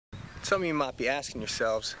Some of you might be asking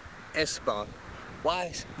yourselves, Esteban,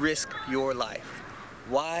 why risk your life?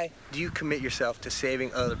 Why do you commit yourself to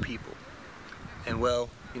saving other people? And well,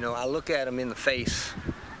 you know, I look at them in the face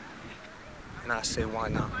and I say, why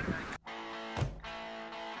not?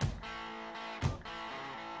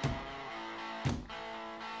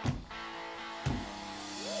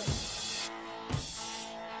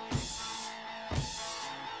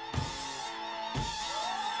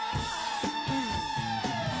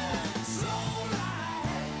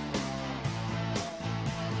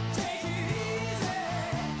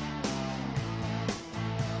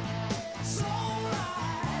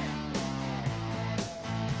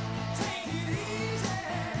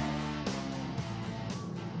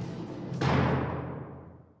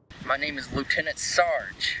 My name is Lieutenant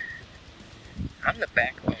Sarge. I'm the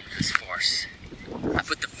backbone of this force. I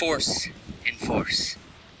put the force in force.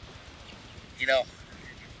 You know,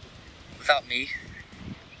 without me,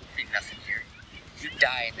 there'd be nothing here. You'd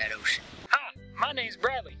die in that ocean. Hi, my name's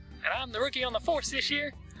Bradley, and I'm the rookie on the force this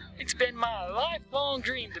year. It's been my lifelong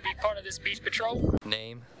dream to be part of this beach patrol.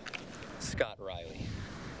 Name, Scott Riley.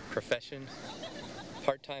 Profession,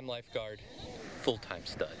 part-time lifeguard, full-time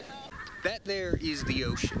stud. That there is the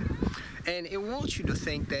ocean, and it wants you to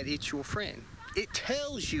think that it's your friend. It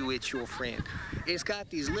tells you it's your friend. It's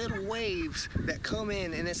got these little waves that come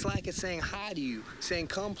in, and it's like it's saying hi to you, saying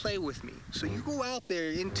come play with me. So you go out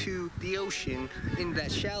there into the ocean, in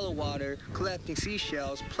that shallow water, collecting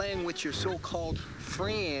seashells, playing with your so-called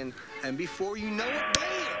friend, and before you know it,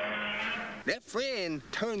 bam! That friend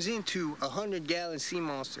turns into a 100-gallon sea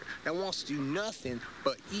monster that wants to do nothing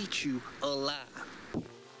but eat you alive.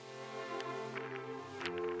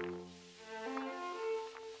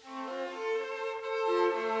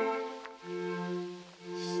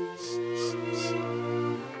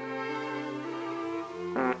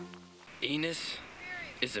 Enos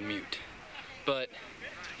is a mute, but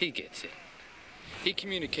he gets it. He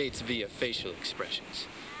communicates via facial expressions.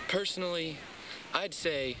 Personally, I'd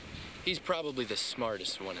say he's probably the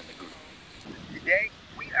smartest one in the group. Today,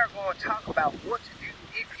 we are going to talk about what to do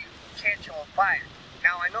if you catch on fire.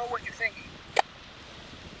 Now, I know what you're thinking.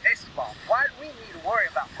 Esteban, why do we need to worry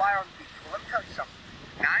about fire on the beach? Well, let me tell you something.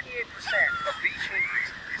 98% of beach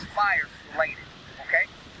injuries is fire related, okay?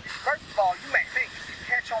 First of all, you may think if you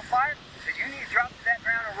catch on fire, that you need to drop to that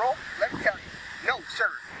ground and roll. Let me tell you, no, sir.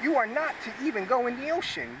 You are not to even go in the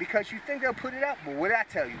ocean because you think they'll put it up. But what did I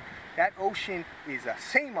tell you? That ocean is a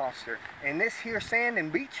sea monster. And this here sand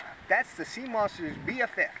and beach, that's the sea monster's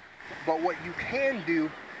BFF. But what you can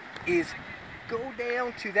do is go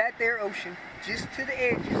down to that there ocean, just to the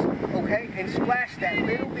edges, okay, and splash that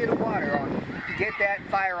little bit of water on it to get that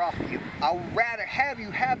fire off of you. I'd rather have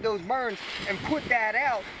you have those burns and put that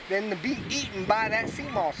out than to be eaten by that sea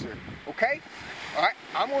monster, okay? All right,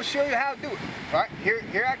 I'm gonna show you how to do it. All right,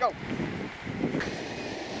 here I go.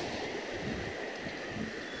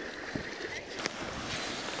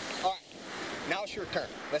 All right, now it's your turn.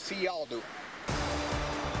 Let's see y'all do it.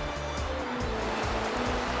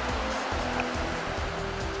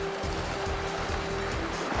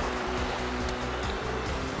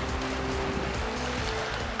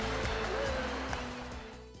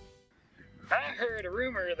 I heard a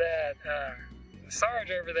rumor that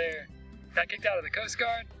Sarge over there got kicked out of the Coast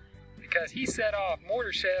Guard because he set off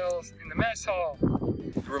mortar shells in the mess hall.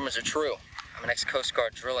 The rumors are true. I'm an ex-Coast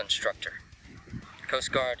Guard drill instructor.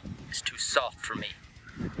 Coast Guard is too soft for me.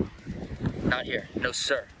 Not here. No,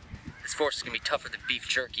 sir. This force is going to be tougher than beef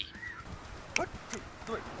jerky. 1, 2,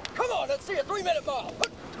 3. Come on, let's see a 3-minute mile. 1,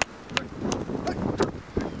 2,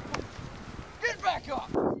 3. Get back up.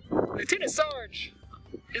 Lieutenant Sarge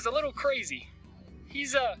is a little crazy.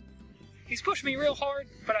 He's pushed me real hard,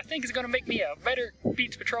 but I think he's gonna make me a better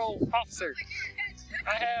beach patrol officer.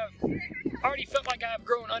 I have already felt like I've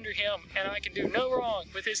grown under him, and I can do no wrong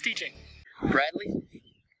with his teaching. Bradley,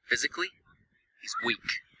 physically, he's weak.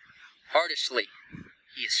 Heartishly,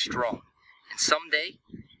 he is strong. And someday,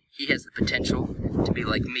 he has the potential to be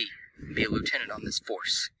like me and be a lieutenant on this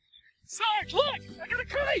force. Sarge, look! I got a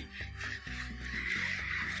kite!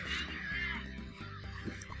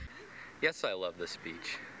 Yes, I love this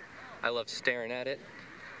beach. I love staring at it.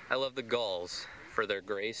 I love the gulls for their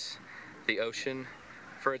grace, the ocean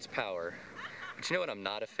for its power. But you know what I'm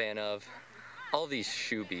not a fan of? All these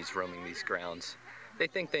shoobies roaming these grounds. They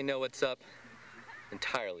think they know what's up.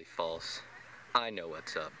 Entirely false. I know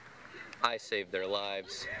what's up. I saved their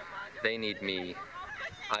lives. They need me.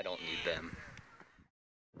 I don't need them.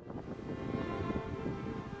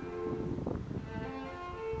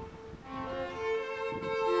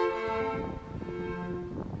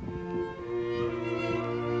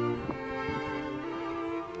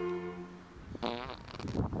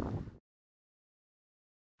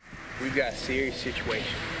 We've got a serious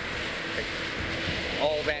situation.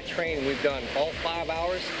 All that training we've done, all 5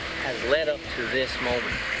 hours, has led up to this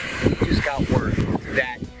moment. We just got word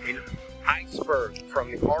that an iceberg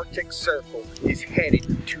from the Arctic Circle is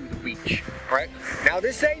headed to the beach. All right? Now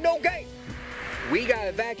this ain't no game. We gotta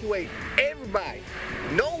evacuate everybody.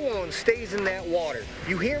 No one stays in that water.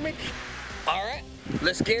 You hear me? All right,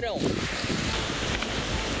 let's get on.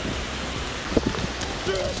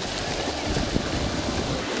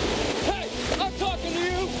 Hey, I'm talking to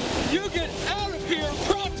you. You get out of here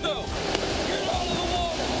pronto. Get out of the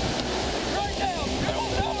water. Right now. You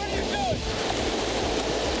don't know what you're doing.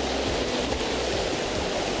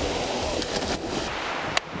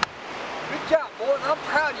 Good job, boys. I'm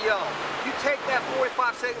proud of y'all. You take that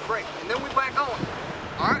 45-second break, and then we back on.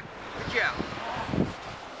 All right? Good job.